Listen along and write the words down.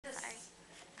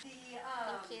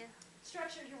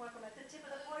structure, you're welcome, at the tip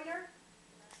of the pointer.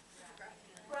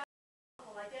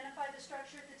 Identify the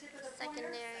structure at the tip of the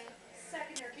pointer. Secondary.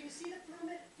 Secondary. Can you see the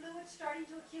fluid starting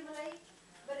to accumulate?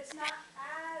 But it's not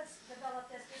as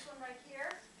developed as this one right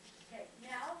here. Okay,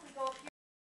 now if we go up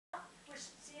here, we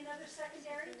see another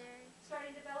secondary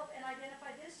starting to develop, and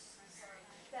identify this.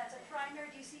 That's a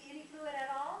primary. Do you see any fluid at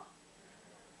all?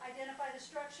 Identify the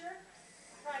structure.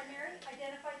 Primary.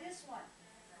 Identify this one.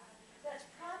 That's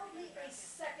probably a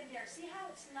secondary. See how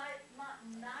it's not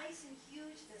nice and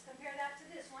huge? Let's compare that to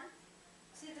this one.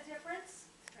 See the difference?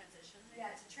 Transition.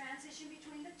 Yeah, it's a transition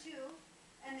between the two.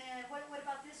 And then what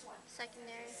about this one?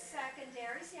 Secondary.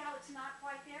 Secondary. See how it's not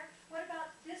quite there? What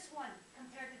about this one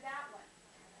compared to that one?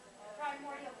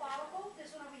 Primordial follicle.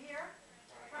 This one over here.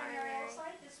 Primary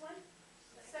oocyte. This one.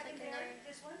 Secondary.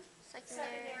 This one.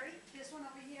 Secondary. This one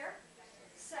over here.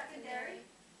 Secondary.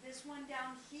 This one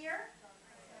down here.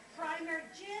 Primary.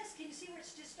 Can you see where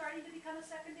it's just starting to become a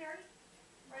secondary?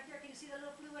 Right there. Can you see the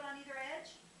little fluid on either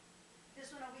edge?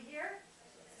 This one over here,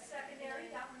 secondary,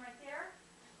 that one right there,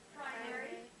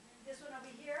 primary, this one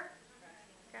over here,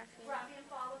 Graphian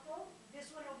follicle, this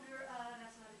one over here,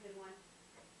 that's not a good one.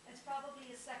 It's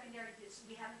probably a secondary,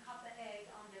 we haven't caught the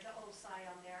egg on there, the oocyte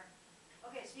on there.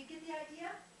 Okay, so you get the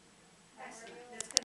idea? Excellent.